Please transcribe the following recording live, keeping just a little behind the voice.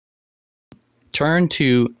Turn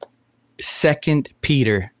to Second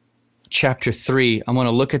Peter chapter 3. I want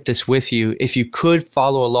to look at this with you. If you could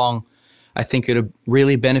follow along, I think it would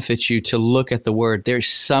really benefit you to look at the word. There's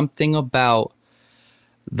something about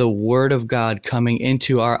the word of God coming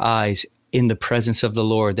into our eyes in the presence of the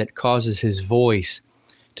Lord that causes his voice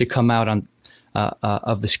to come out on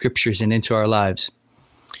of the scriptures and into our lives.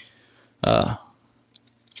 2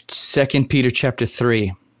 Peter chapter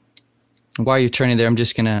 3. While you're turning there, I'm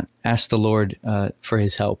just going to ask the Lord for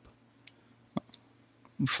his help.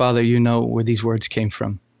 Father, you know where these words came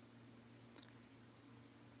from.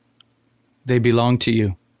 They belong to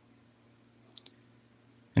you.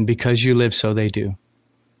 And because you live so, they do.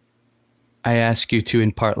 I ask you to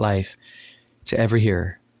impart life to every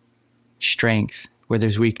hearer, strength where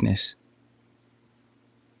there's weakness.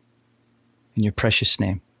 In your precious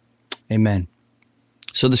name, amen.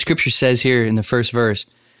 So the scripture says here in the first verse,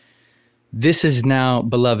 "This is now,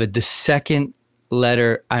 beloved, the second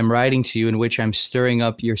letter I'm writing to you, in which I'm stirring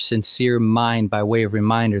up your sincere mind by way of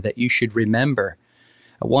reminder that you should remember."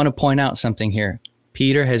 I want to point out something here.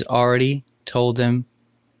 Peter has already told them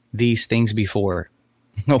these things before.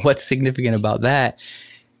 What's significant about that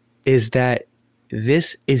is that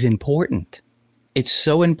this is important. It's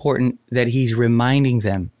so important that he's reminding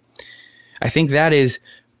them. I think that is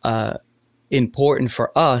important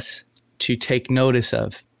for us to take notice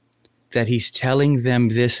of, that he's telling them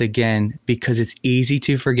this again because it's easy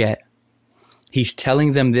to forget. He's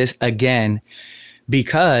telling them this again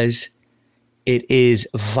because it is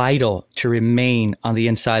vital to remain on the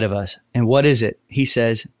inside of us. And what is it? He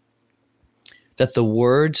says that the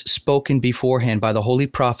words spoken beforehand by the holy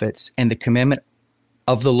prophets and the commandment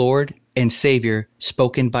of the Lord and Savior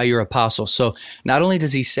spoken by your apostles. So not only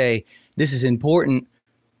does he say, this is important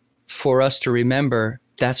for us to remember,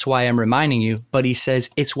 that's why I'm reminding you, but he says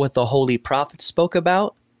it's what the holy prophets spoke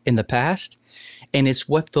about in the past, and it's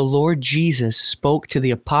what the Lord Jesus spoke to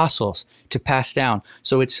the apostles to pass down.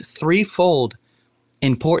 So it's threefold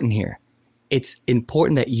important here. It's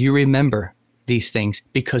important that you remember these things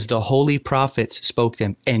because the holy prophets spoke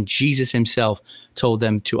them, and Jesus himself told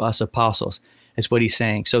them to us apostles, is what he's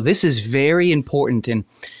saying. So this is very important, and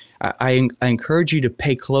I encourage you to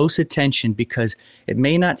pay close attention because it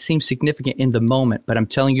may not seem significant in the moment, but I'm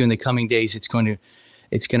telling you in the coming days, it's going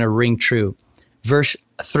to ring true. Verse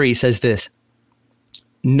 3 says this,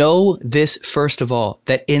 "Know this first of all,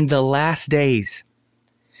 that in the last days,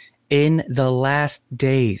 if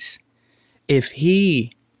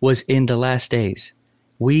he was in the last days,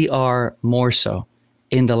 we are more so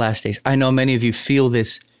in the last days." I know many of you feel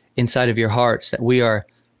this inside of your hearts that we are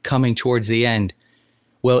coming towards the end.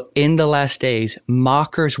 Well, in the last days,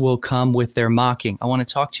 mockers will come with their mocking. I want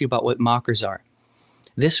to talk to you about what mockers are.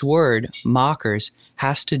 This word, mockers,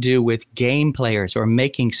 has to do with game players or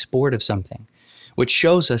making sport of something, which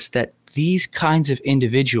shows us that these kinds of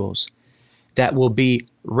individuals that will be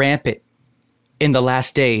rampant in the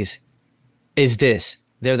last days is this.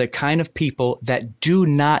 They're the kind of people that do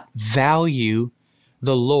not value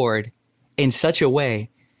the Lord in such a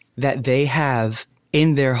way that they have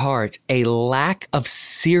in their hearts a lack of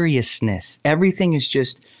seriousness. Everything is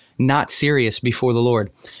just not serious before the Lord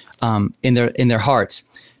in their hearts.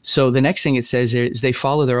 So the next thing it says is they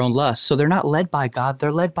follow their own lusts. So they're not led by God,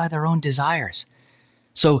 they're led by their own desires.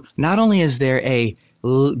 So not only is there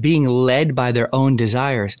being led by their own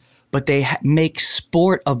desires, but they make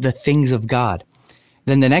sport of the things of God.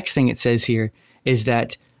 Then the next thing it says here is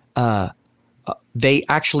that they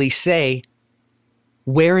actually say,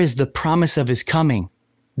 "Where is the promise of his coming?"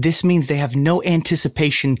 This means they have no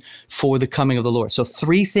anticipation for the coming of the Lord. So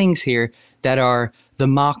three things here that are the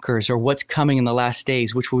mockers or what's coming in the last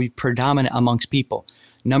days, which will be predominant amongst people.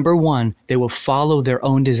 Number one, they will follow their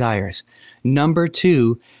own desires. Number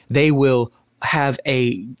two, they will have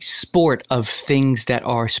a sport of things that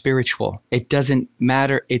are spiritual. It doesn't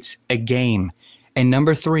matter. It's a game. And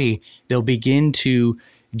number three, they'll begin to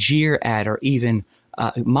jeer at or even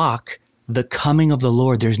mock the coming of the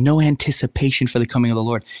Lord. There's no anticipation for the coming of the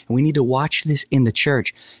Lord. And we need to watch this in the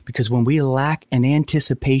church, because when we lack an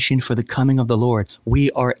anticipation for the coming of the Lord, we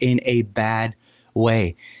are in a bad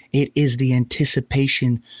way. It is the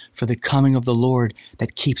anticipation for the coming of the Lord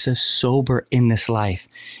that keeps us sober in this life.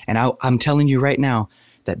 And I'm telling you right now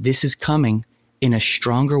that this is coming in a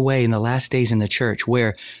stronger way in the last days in the church,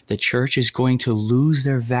 where the church is going to lose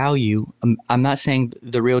their value. I'm not saying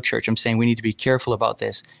the real church. I'm saying we need to be careful about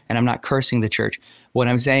this. And I'm not cursing the church. What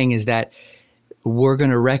I'm saying is that we're going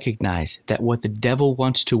to recognize that what the devil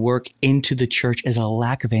wants to work into the church is a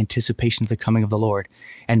lack of anticipation of the coming of the Lord.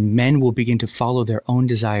 And men will begin to follow their own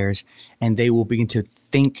desires, and they will begin to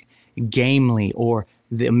think gamely or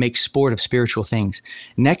they make sport of spiritual things.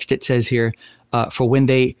 Next, it says here, for when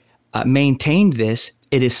they maintained this,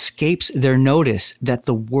 it escapes their notice that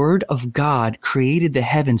the word of God created the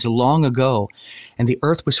heavens long ago, and the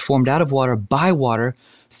earth was formed out of water by water,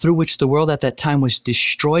 through which the world at that time was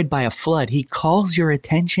destroyed by a flood. He calls your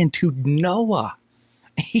attention to Noah.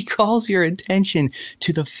 He calls your attention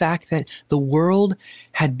to the fact that the world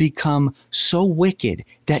had become so wicked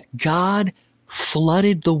that God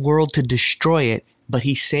flooded the world to destroy it, but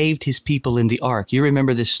he saved his people in the ark. You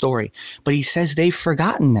remember this story. But he says they've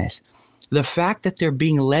forgotten this. The fact that they're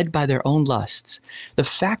being led by their own lusts, the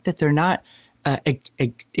fact that they're not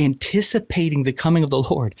anticipating the coming of the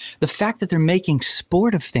Lord, the fact that they're making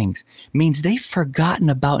sport of things means they've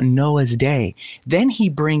forgotten about Noah's day. Then he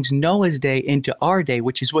brings Noah's day into our day,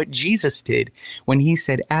 which is what Jesus did when he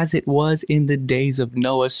said, as it was in the days of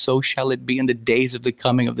Noah, so shall it be in the days of the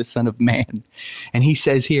coming of the Son of Man. And he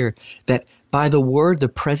says here that by the word, the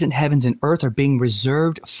present heavens and earth are being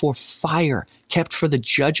reserved for fire, kept for the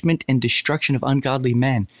judgment and destruction of ungodly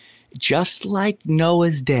men. Just like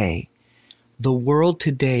Noah's day, the world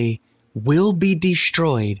today will be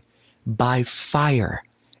destroyed by fire,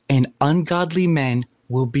 and ungodly men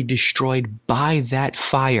will be destroyed by that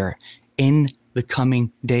fire in the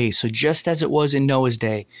coming days. So just as it was in Noah's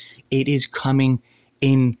day, it is coming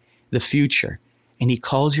in the future. And he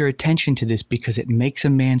calls your attention to this because it makes a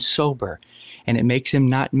man sober, and it makes him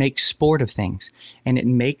not make sport of things, and it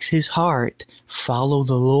makes his heart follow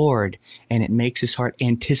the Lord, and it makes his heart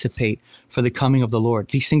anticipate for the coming of the Lord.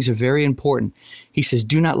 These things are very important. He says,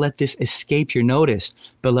 do not let this escape your notice,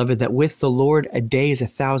 beloved, that with the Lord a day is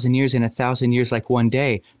 1,000 years, and 1,000 years like one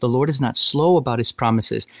day. The Lord is not slow about his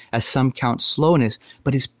promises, as some count slowness,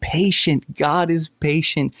 but is patient. God is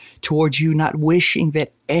patient towards you, not wishing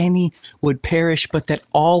that any would perish, but that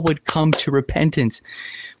all would come to repentance.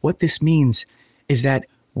 What this means is that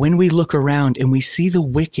when we look around and we see the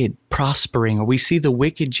wicked prospering, or we see the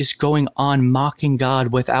wicked just going on mocking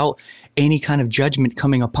God without any kind of judgment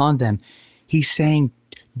coming upon them, he's saying,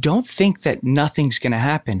 don't think that nothing's going to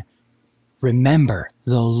happen. Remember,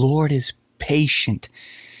 the Lord is patient.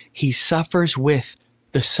 He suffers with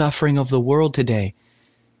the suffering of the world today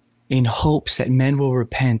in hopes that men will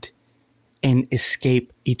repent and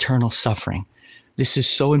escape eternal suffering. This is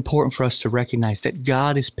so important for us to recognize that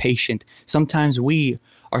God is patient. Sometimes we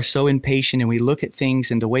are so impatient, and we look at things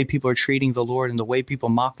and the way people are treating the Lord and the way people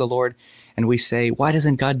mock the Lord, and we say, why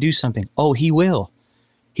doesn't God do something? Oh, he will.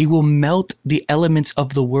 He will melt the elements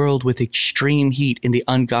of the world with extreme heat, and the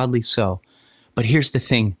ungodly so. But here's the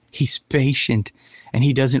thing. He's patient, and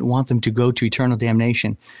he doesn't want them to go to eternal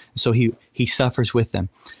damnation. So he suffers with them.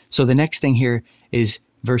 So the next thing here is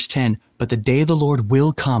verse 10, but the day of the Lord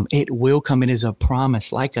will come. It will come. It is a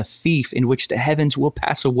promise, like a thief, in which the heavens will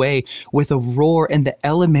pass away with a roar, and the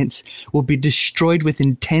elements will be destroyed with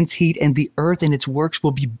intense heat, and the earth and its works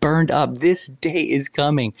will be burned up. This day is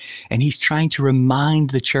coming. And he's trying to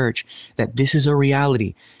remind the church that this is a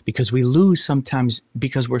reality, because we lose sometimes,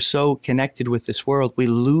 because we're so connected with this world, we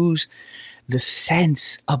lose the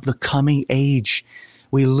sense of the coming age.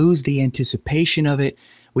 We lose the anticipation of it.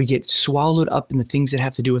 We get swallowed up in the things that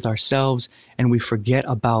have to do with ourselves, and we forget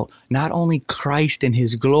about not only Christ and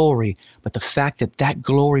his glory, but the fact that that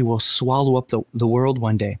glory will swallow up the world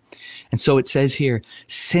one day. And so it says here,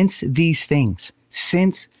 since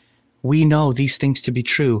we know these things to be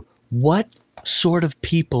true, what sort of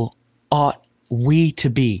people ought we to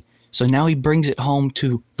be? So now he brings it home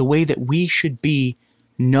to the way that we should be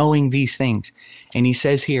knowing these things. And he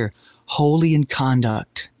says here, holy in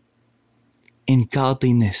conduct, in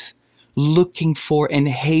godliness, looking for and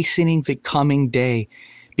hastening the coming day,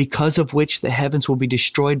 because of which the heavens will be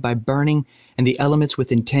destroyed by burning, and the elements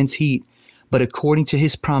with intense heat. But according to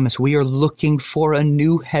his promise, we are looking for a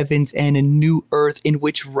new heavens and a new earth in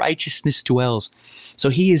which righteousness dwells. So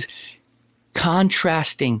he is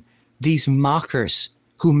contrasting these mockers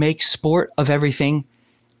who make sport of everything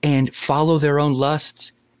and follow their own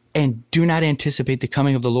lusts and do not anticipate the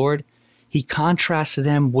coming of the Lord. He contrasts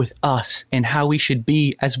them with us and how we should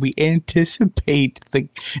be as we anticipate the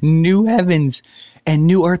new heavens and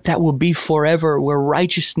new earth that will be forever, where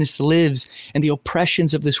righteousness lives and the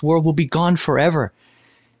oppressions of this world will be gone forever.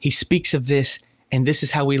 He speaks of this, and this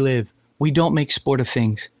is how we live. We don't make sport of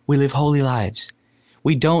things. We live holy lives.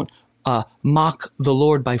 We don't mock the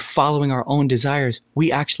Lord by following our own desires.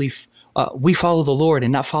 We actually we follow the Lord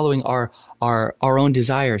and not following our own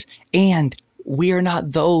desires. And we are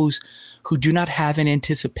not those who do not have an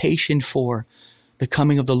anticipation for the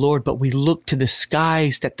coming of the Lord, but we look to the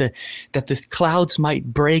skies that the clouds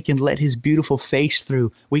might break and let his beautiful face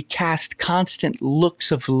through. We cast constant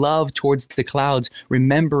looks of love towards the clouds,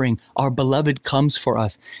 remembering our beloved comes for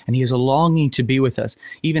us and he is longing to be with us.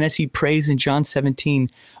 Even as he prays in John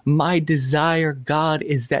 17, my desire, God,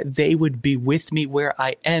 is that they would be with me where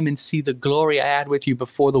I am and see the glory I had with you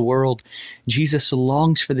before the world. Jesus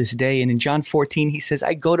longs for this day. And in John 14, he says,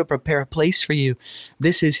 I go to prepare a place for you.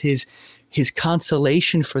 This is his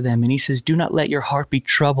consolation for them. And he says, do not let your heart be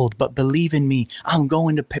troubled, but believe in me. I'm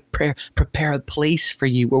going to prepare a place for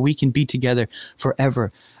you where we can be together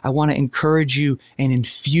forever. I want to encourage you and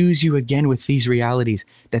infuse you again with these realities,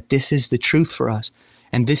 that this is the truth for us.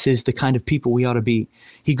 And this is the kind of people we ought to be.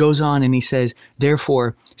 He goes on and he says,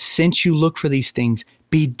 therefore, since you look for these things,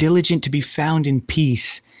 be diligent to be found in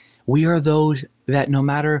peace. We are those that no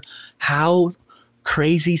matter how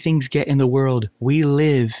crazy things get in the world, we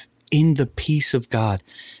live in the peace of God.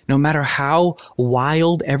 No matter how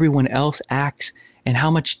wild everyone else acts and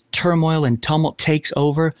how much turmoil and tumult takes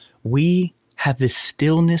over, we have the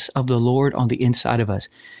stillness of the Lord on the inside of us.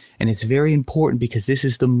 And it's very important because this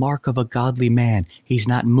is the mark of a godly man. He's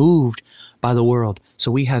not moved by the world.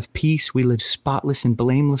 So we have peace. We live spotless and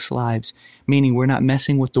blameless lives, meaning we're not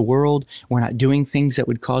messing with the world. We're not doing things that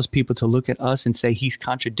would cause people to look at us and say he's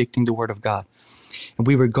contradicting the word of God. And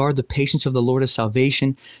we regard the patience of the Lord as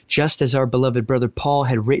salvation, just as our beloved brother Paul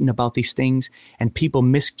had written about these things, and people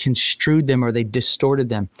misconstrued them or they distorted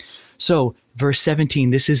them. So verse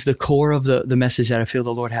 17, this is the core of the message that I feel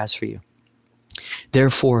the Lord has for you.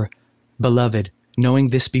 Therefore, beloved, knowing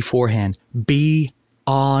this beforehand, be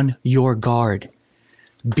on your guard.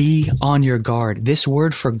 Be on your guard. This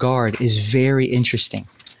word for guard is very interesting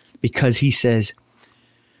because he says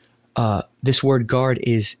this word guard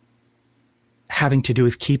is having to do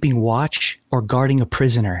with keeping watch or guarding a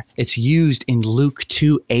prisoner. It's used in Luke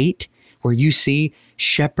 2:8, where you see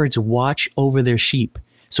shepherds watch over their sheep.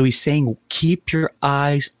 So he's saying, keep your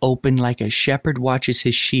eyes open like a shepherd watches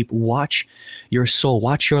his sheep. Watch your soul,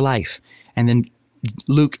 watch your life. And then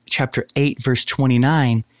Luke chapter 8, verse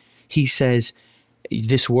 29, he says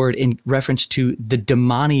this word in reference to the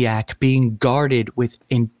demoniac being guarded with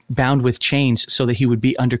and bound with chains so that he would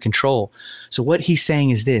be under control. So what he's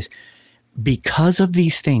saying is this: because of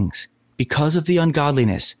these things, because of the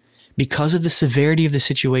ungodliness, because of the severity of the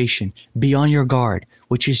situation, be on your guard,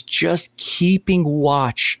 which is just keeping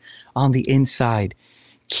watch on the inside,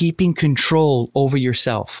 keeping control over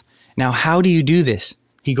yourself. Now, how do you do this?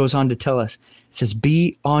 He goes on to tell us, it says,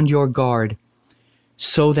 be on your guard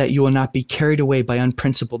so that you will not be carried away by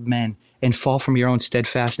unprincipled men and fall from your own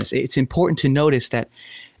steadfastness. It's important to notice that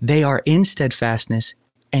they are in steadfastness,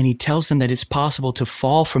 and he tells them that it's possible to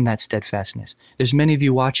fall from that steadfastness. There's many of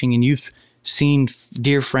you watching and you've seen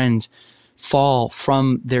dear friends fall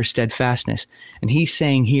from their steadfastness. And he's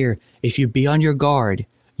saying here, if you be on your guard,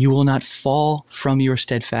 you will not fall from your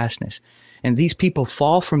steadfastness. And these people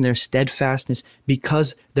fall from their steadfastness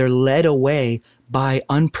because they're led away by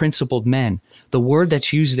unprincipled men. The word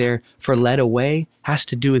that's used there for led away has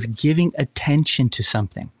to do with giving attention to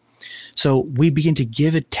something. So we begin to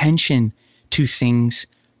give attention to things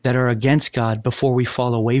that are against God before we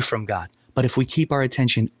fall away from God. But if we keep our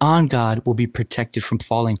attention on God, we'll be protected from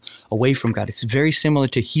falling away from God. It's very similar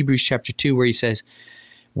to Hebrews chapter 2, where he says,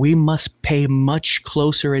 we must pay much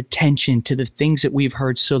closer attention to the things that we've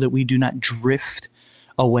heard so that we do not drift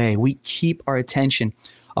away. We keep our attention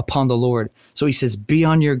upon the Lord. So he says, be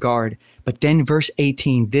on your guard. But then verse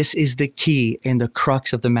 18, this is the key and the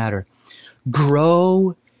crux of the matter.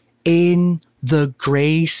 Grow in the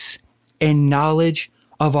grace and knowledge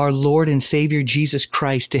of our Lord and Savior Jesus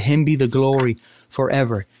Christ. To him be the glory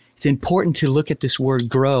forever. It's important to look at this word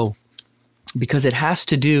grow because it has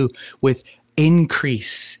to do with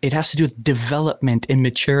increase. It has to do with development and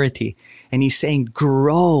maturity. And he's saying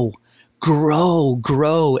grow, grow,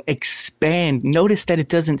 grow, expand. Notice that it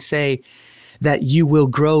doesn't say that you will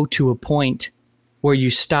grow to a point where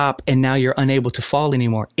you stop and now you're unable to fall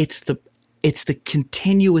anymore. It's the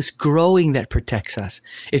continuous growing that protects us.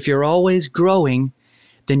 If you're always growing,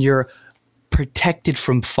 then you're protected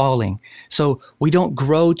from falling. So we don't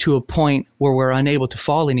grow to a point where we're unable to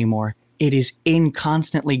fall anymore. It is in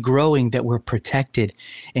constantly growing that we're protected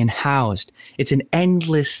and housed. It's an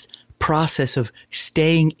endless process of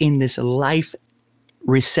staying in this life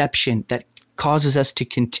reception that causes us to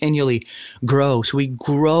continually grow. So we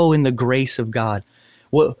grow in the grace of God.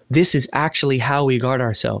 Well, this is actually how we guard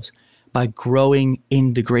ourselves, by growing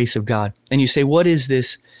in the grace of God. And you say, what is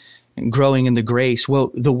this growing in the grace?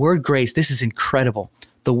 Well, the word grace, this is incredible.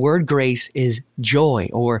 The word grace is joy,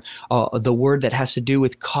 or the word that has to do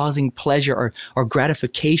with causing pleasure or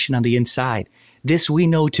gratification on the inside. This we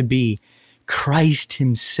know to be Christ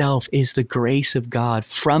himself is the grace of God.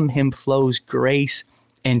 From him flows grace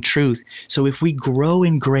and truth. So if we grow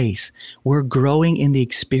in grace, we're growing in the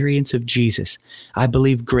experience of Jesus. I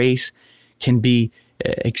believe grace can be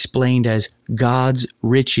explained as God's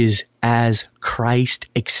riches as Christ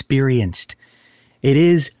experienced. It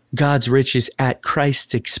is God's riches at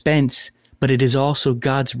Christ's expense, but it is also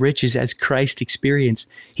God's riches as Christ experienced.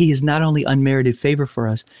 He is not only unmerited favor for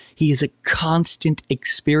us, he is a constant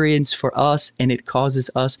experience for us, and it causes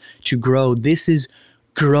us to grow. This is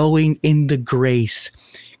growing in the grace.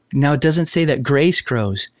 Now, it doesn't say that grace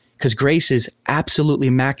grows, because grace is absolutely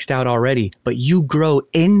maxed out already, but you grow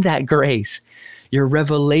in that grace. Your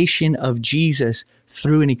revelation of Jesus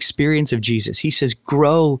through an experience of Jesus. He says,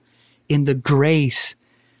 grow in the grace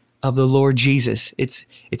of the Lord Jesus. It's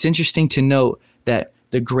interesting to note that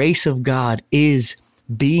the grace of God is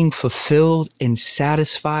being fulfilled and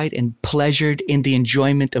satisfied and pleasured in the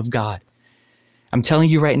enjoyment of God. I'm telling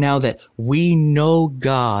you right now that we know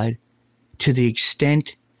God to the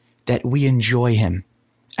extent that we enjoy him.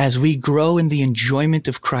 As we grow in the enjoyment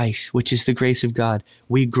of Christ, which is the grace of God,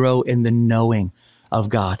 we grow in the knowing of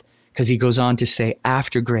God. Because he goes on to say,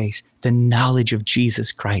 after grace, the knowledge of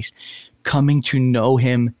Jesus Christ, coming to know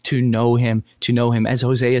him, to know him, to know him. As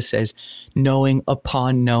Hosea says, knowing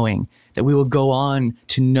upon knowing, that we will go on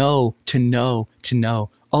to know, to know, to know.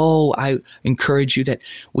 Oh, I encourage you that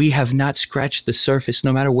we have not scratched the surface,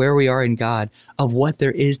 no matter where we are in God, of what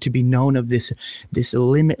there is to be known of this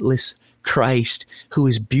limitless Christ who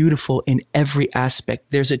is beautiful in every aspect.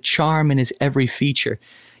 There's a charm in his every feature.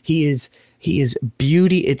 He is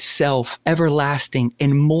beauty itself, everlasting,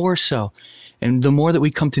 and more so. And the more that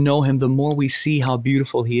we come to know him, the more we see how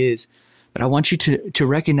beautiful he is. But I want you to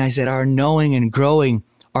recognize that our knowing and growing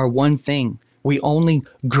are one thing. We only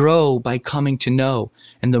grow by coming to know.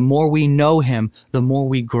 And the more we know him, the more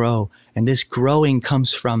we grow. And this growing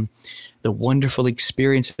comes from the wonderful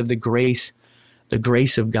experience of the grace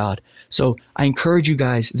of God. So I encourage you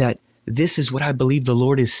guys that this is what I believe the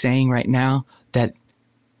Lord is saying right now, that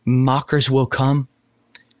mockers will come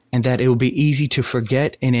and that it will be easy to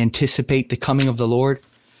forget and anticipate the coming of the Lord.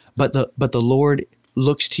 But the Lord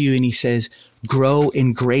looks to you and he says, grow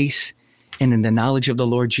in grace and in the knowledge of the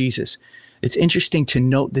Lord Jesus. It's interesting to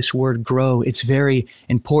note this word grow. It's very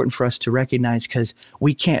important for us to recognize because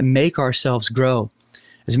we can't make ourselves grow.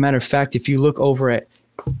 As a matter of fact, if you look over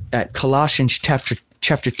at Colossians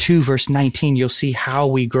chapter 2, verse 19, you'll see how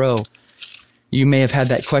we grow. You may have had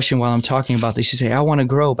that question while I'm talking about this. You say, I want to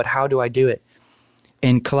grow, but how do I do it?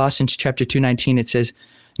 In Colossians chapter 2:19, it says,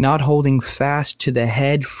 not holding fast to the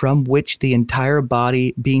head, from which the entire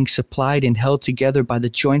body, being supplied and held together by the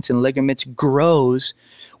joints and ligaments, grows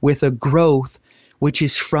with a growth which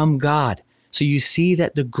is from God. So you see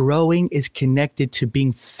that the growing is connected to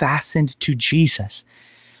being fastened to Jesus.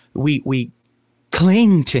 We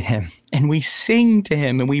cling to him and we sing to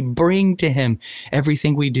him and we bring to him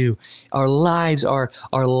everything we do. Our lives are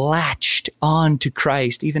latched on to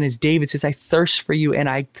Christ. Even as David says, I thirst for you and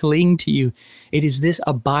I cling to you. It is this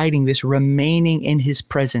abiding, this remaining in his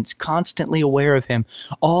presence, constantly aware of him,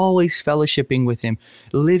 always fellowshipping with him,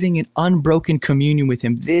 living in unbroken communion with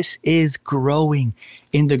him. This is growing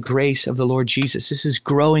in the grace of the Lord Jesus. This is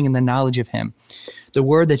growing in the knowledge of him. The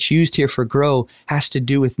word that's used here for grow has to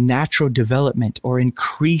do with natural development or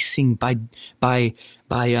increasing by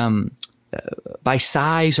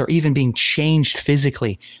size or even being changed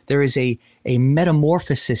physically. There is a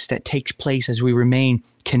metamorphosis that takes place as we remain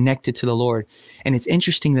connected to the Lord. And it's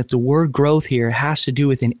interesting that the word growth here has to do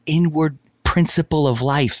with an inward principle of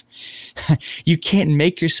life. You can't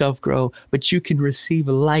make yourself grow, but you can receive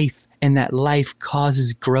life, and that life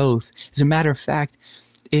causes growth. As a matter of fact,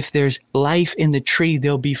 if there's life in the tree,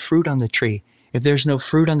 there'll be fruit on the tree. If there's no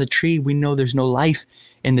fruit on the tree, we know there's no life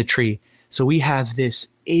in the tree. So we have this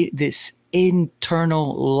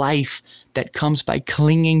internal life that comes by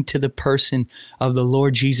clinging to the person of the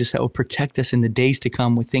Lord Jesus that will protect us in the days to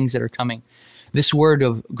come with things that are coming. This word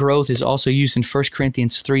of growth is also used in 1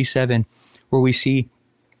 Corinthians 3:7, where we see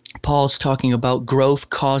Paul's talking about growth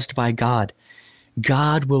caused by God.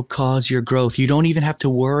 God will cause your growth. You don't even have to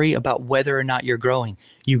worry about whether or not you're growing.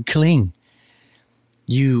 You cling,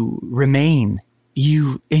 you remain,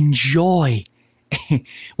 you enjoy.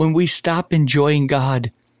 When we stop enjoying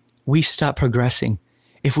God, we stop progressing.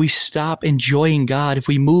 If we stop enjoying God, if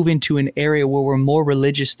we move into an area where we're more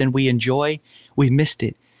religious than we enjoy, we've missed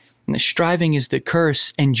it. And striving is the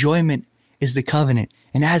curse. Enjoyment is the covenant.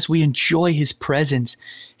 And as we enjoy his presence,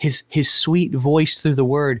 his sweet voice through the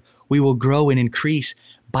word, we will grow and increase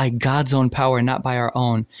by God's own power, not by our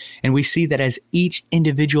own. And we see that as each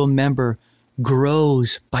individual member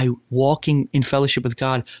grows by walking in fellowship with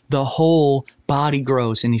God, the whole body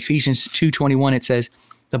grows. In Ephesians 2:21, it says,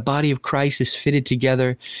 the body of Christ is fitted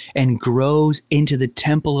together and grows into the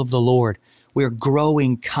temple of the Lord. We're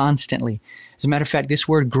growing constantly. As a matter of fact, this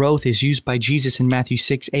word growth is used by Jesus in Matthew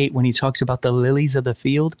 6:8 when he talks about the lilies of the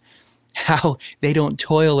field, how they don't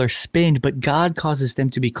toil or spin, but God causes them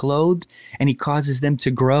to be clothed and he causes them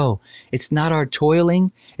to grow. It's not our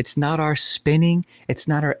toiling. It's not our spinning. It's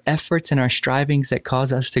not our efforts and our strivings that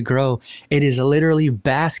cause us to grow. It is literally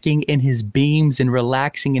basking in his beams and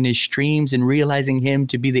relaxing in his streams and realizing him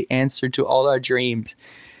to be the answer to all our dreams.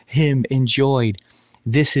 Him enjoyed.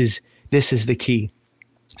 This is the key.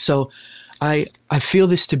 So I feel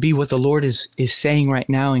this to be what the Lord is saying right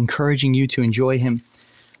now, encouraging you to enjoy him.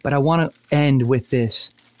 But I want to end with this.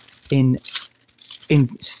 In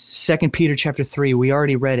 2 Peter chapter 3, we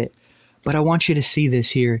already read it, but I want you to see this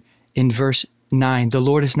here in verse 9. The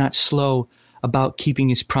Lord is not slow about keeping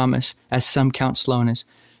his promise, as some count slowness,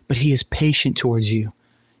 but he is patient towards you.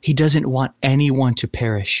 He doesn't want anyone to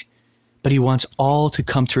perish, but he wants all to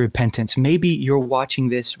come to repentance. Maybe you're watching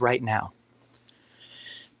this right now,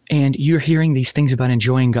 and you're hearing these things about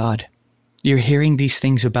enjoying God. You're hearing these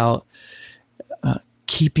things about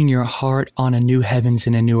keeping your heart on a new heavens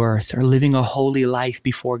and a new earth, or living a holy life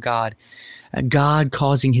before God. God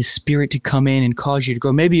causing his spirit to come in and cause you to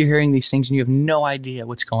grow. Maybe you're hearing these things and you have no idea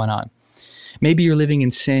what's going on. Maybe you're living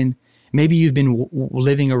in sin. Maybe you've been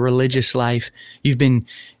living a religious life. You've been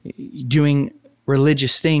doing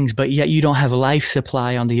religious things, but yet you don't have a life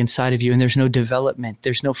supply on the inside of you, and there's no development.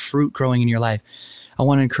 There's no fruit growing in your life. I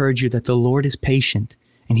want to encourage you that the Lord is patient,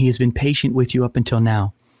 and he has been patient with you up until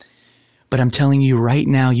now. But I'm telling you right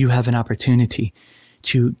now, you have an opportunity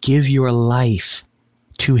to give your life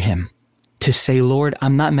to him, to say, Lord,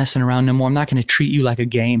 I'm not messing around no more. I'm not going to treat you like a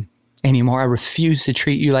game anymore. I refuse to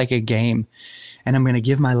treat you like a game, and I'm going to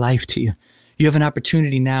give my life to you. You have an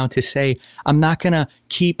opportunity now to say, I'm not going to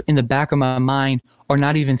keep in the back of my mind or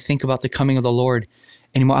not even think about the coming of the Lord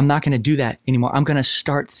anymore. I'm not going to do that anymore. I'm going to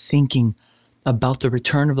start thinking about the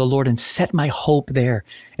return of the Lord and set my hope there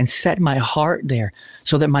and set my heart there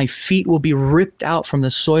so that my feet will be ripped out from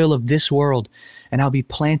the soil of this world and I'll be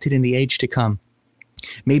planted in the age to come.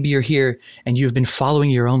 Maybe you're here and you've been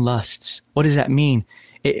following your own lusts. What does that mean?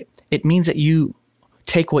 It means that you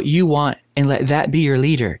take what you want and let that be your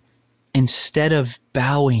leader instead of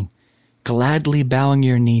gladly bowing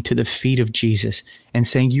your knee to the feet of Jesus and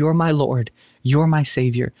saying, you're my Lord, you're my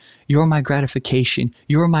Savior, you're my gratification,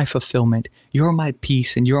 you're my fulfillment, you're my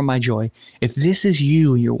peace, and you're my joy. If this is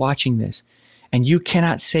you and you're watching this, and you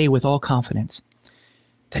cannot say with all confidence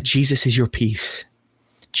that Jesus is your peace,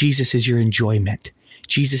 Jesus is your enjoyment,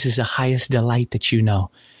 Jesus is the highest delight that you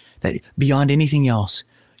know, that beyond anything else,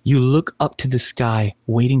 you look up to the sky,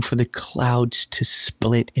 waiting for the clouds to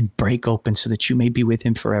split and break open so that you may be with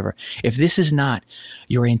him forever. If this is not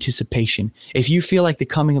your anticipation, if you feel like the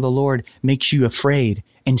coming of the Lord makes you afraid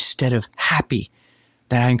instead of happy,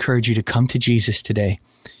 then I encourage you to come to Jesus today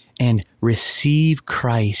and receive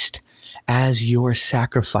Christ as your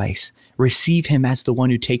sacrifice. Receive him as the one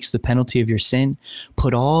who takes the penalty of your sin.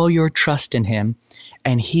 Put all your trust in him,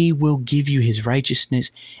 and he will give you his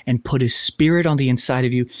righteousness and put his spirit on the inside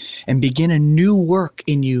of you and begin a new work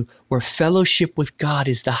in you where fellowship with God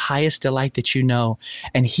is the highest delight that you know.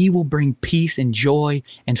 And he will bring peace and joy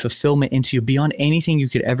and fulfillment into you beyond anything you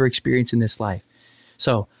could ever experience in this life.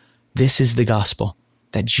 So this is the gospel,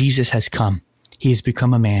 that Jesus has come. He has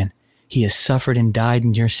become a man. He has suffered and died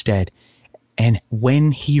in your stead. And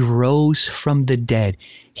when he rose from the dead,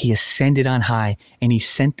 he ascended on high and he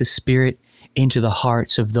sent the Spirit into the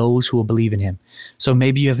hearts of those who will believe in him. So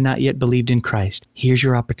maybe you have not yet believed in Christ. Here's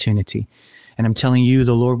your opportunity. And I'm telling you,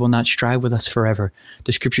 the Lord will not strive with us forever.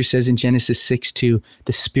 The scripture says in Genesis 6:2,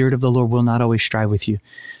 the Spirit of the Lord will not always strive with you.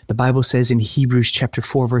 The Bible says in Hebrews chapter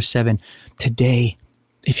 4, verse 7, today,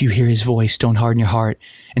 if you hear his voice, don't harden your heart.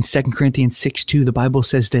 And 2 Corinthians 6:2, the Bible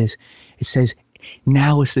says this. It says,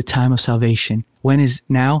 now is the time of salvation. When is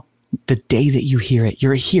now? The day that you hear it.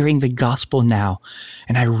 You're hearing the gospel now.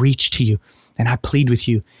 And I reach to you and I plead with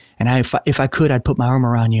you. And if I could, I'd put my arm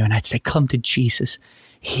around you and I'd say, come to Jesus.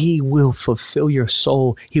 He will fulfill your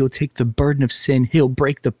soul. He will take the burden of sin. He'll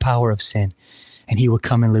break the power of sin and he will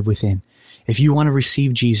come and live within. If you want to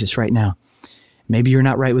receive Jesus right now, maybe you're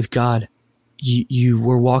not right with God. You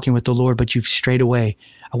were walking with the Lord, but you've strayed away.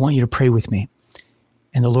 I want you to pray with me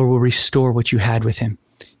and the Lord will restore what you had with him.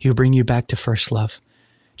 He'll bring you back to first love.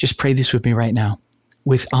 Just pray this with me right now,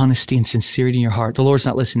 with honesty and sincerity in your heart. The Lord's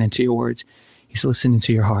not listening to your words. He's listening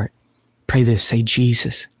to your heart. Pray this. Say,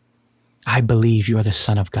 Jesus, I believe you are the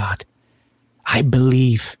Son of God. I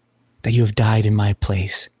believe that you have died in my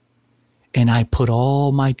place, and I put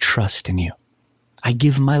all my trust in you. I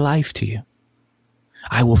give my life to you.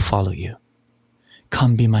 I will follow you.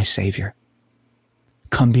 Come be my Savior.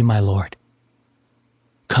 Come be my Lord.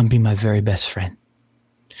 Come be my very best friend.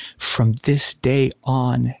 From this day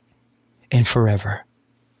on and forever,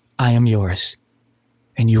 I am yours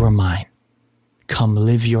and you are mine. Come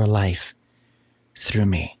live your life through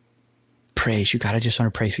me. Praise you, God. I just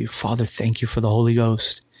want to pray for you. Father, thank you for the Holy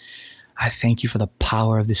Ghost. I thank you for the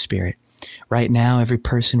power of the Spirit. Right now, every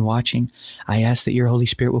person watching, I ask that your Holy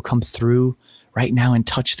Spirit will come through right now and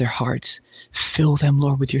touch their hearts. Fill them,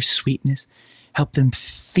 Lord, with your sweetness. Help them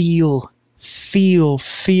feel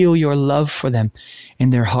your love for them in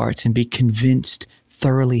their hearts, and be convinced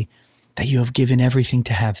thoroughly that you have given everything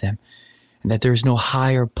to have them, and that there is no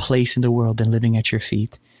higher place in the world than living at your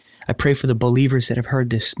feet. I pray for the believers that have heard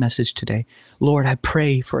this message today. Lord, I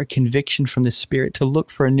pray for a conviction from the Spirit to look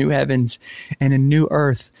for a new heavens and a new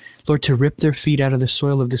earth. Lord, to rip their feet out of the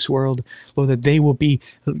soil of this world. Lord, that they will be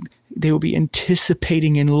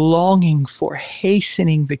anticipating and longing for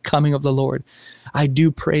hastening the coming of the Lord. I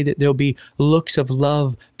do pray that there'll be looks of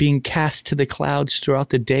love being cast to the clouds throughout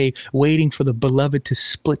the day, waiting for the beloved to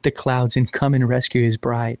split the clouds and come and rescue his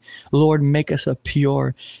bride. Lord, make us a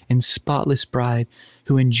pure and spotless bride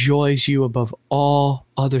who enjoys you above all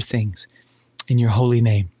other things. In your holy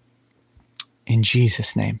name. In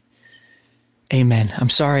Jesus' name. Amen. I'm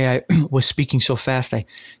sorry I was speaking so fast. I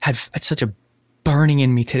had such a burning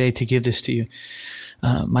in me today to give this to you.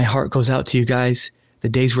 My heart goes out to you guys. The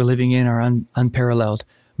days we're living in are unparalleled,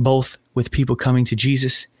 both with people coming to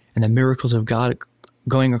Jesus and the miracles of God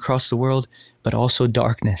going across the world, but also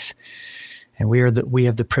darkness. And we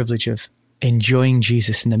have the privilege of enjoying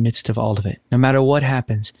Jesus in the midst of all of it. No matter what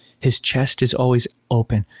happens, his chest is always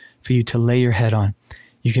open for you to lay your head on.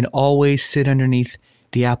 You can always sit underneath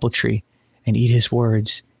the apple tree and eat his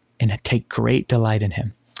words and take great delight in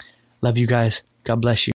him. Love you guys. God bless you.